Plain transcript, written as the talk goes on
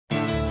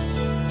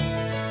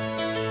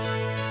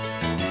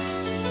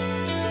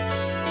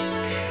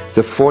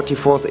the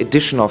 44th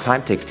edition of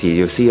Heimtextil.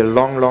 You see a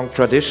long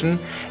tradition,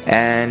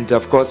 and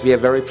of course we are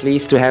very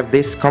pleased to have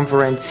this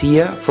conference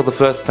here for the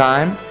first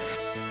time.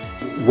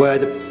 Where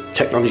the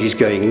technology is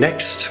going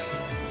next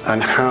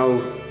and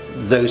how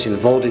those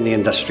involved in the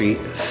industry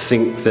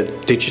think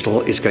that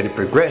digital is going to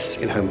progress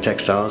in home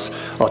textiles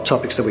are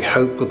topics that we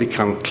hope will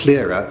become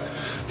clearer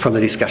from the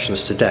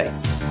discussions today.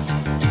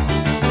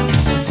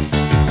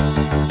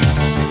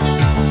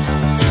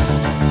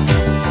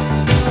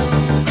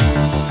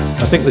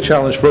 I think the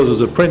challenge for us as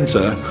a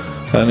printer,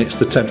 and it's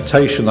the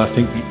temptation I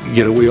think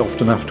we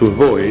often have to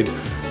avoid,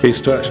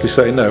 is to actually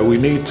say no, we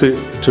need to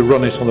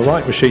run it on the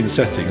right machine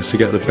settings to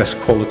get the best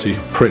quality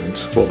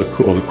print or the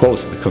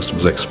quality the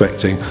customer's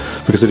expecting,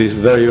 because it is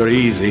very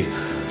easy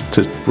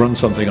to run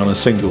something on a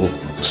single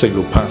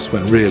pass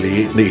when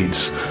really it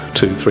needs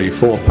 2, 3,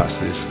 4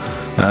 passes.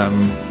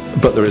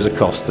 But there is a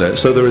cost there,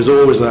 so there is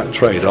always that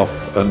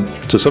trade-off, and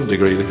to some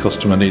degree the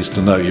customer needs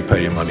to know you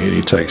pay your money and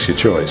he takes your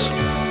choice.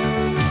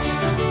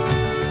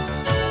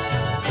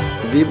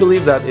 We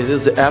believe that it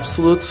is the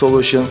absolute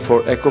solution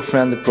for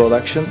eco-friendly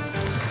production,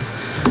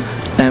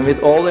 and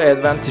with all the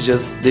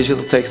advantages,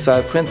 digital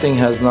textile printing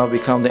has now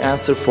become the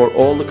answer for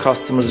all the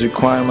customers'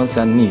 requirements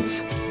and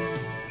needs.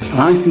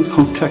 I think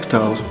home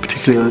textiles,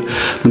 particularly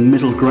the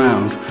middle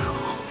ground,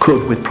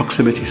 could, with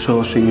proximity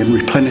sourcing and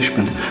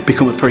replenishment,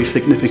 become a very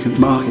significant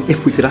market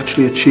if we could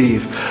actually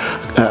achieve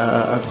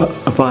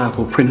a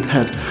viable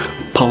printhead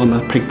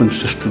polymer pigment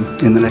system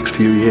in the next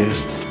few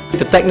years.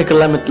 The technical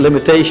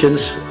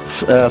limitations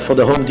for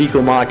the home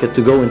deco market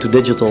to go into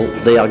digital,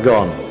 they are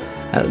gone.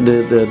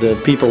 The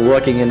people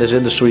working in this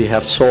industry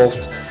have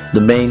solved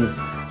the main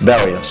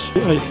barriers.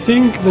 I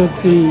think that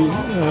the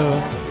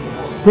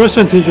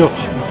percentage of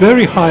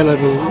very high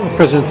level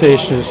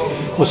presentations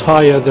was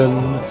higher than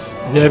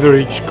the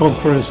average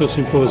conference or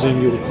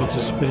symposium you would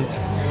participate.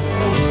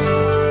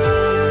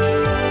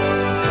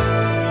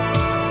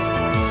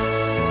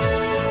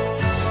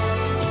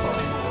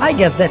 I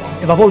guess that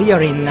above all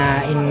here in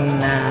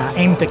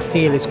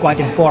Heimtextil is quite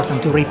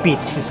important to repeat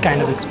this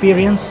kind of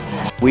experience.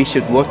 We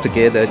should work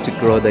together to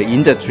grow the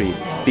industry,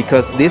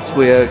 because this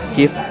will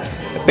give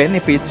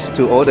benefit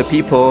to all the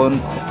people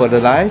for the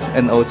life,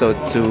 and also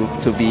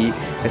to be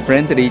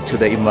friendly to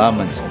the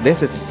environment.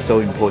 This is so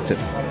important.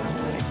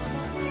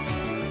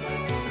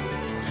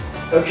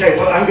 Okay,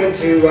 well, I'm going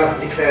to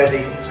declare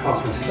the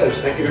conference closed.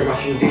 Thank you very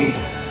much indeed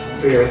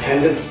for your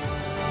attendance.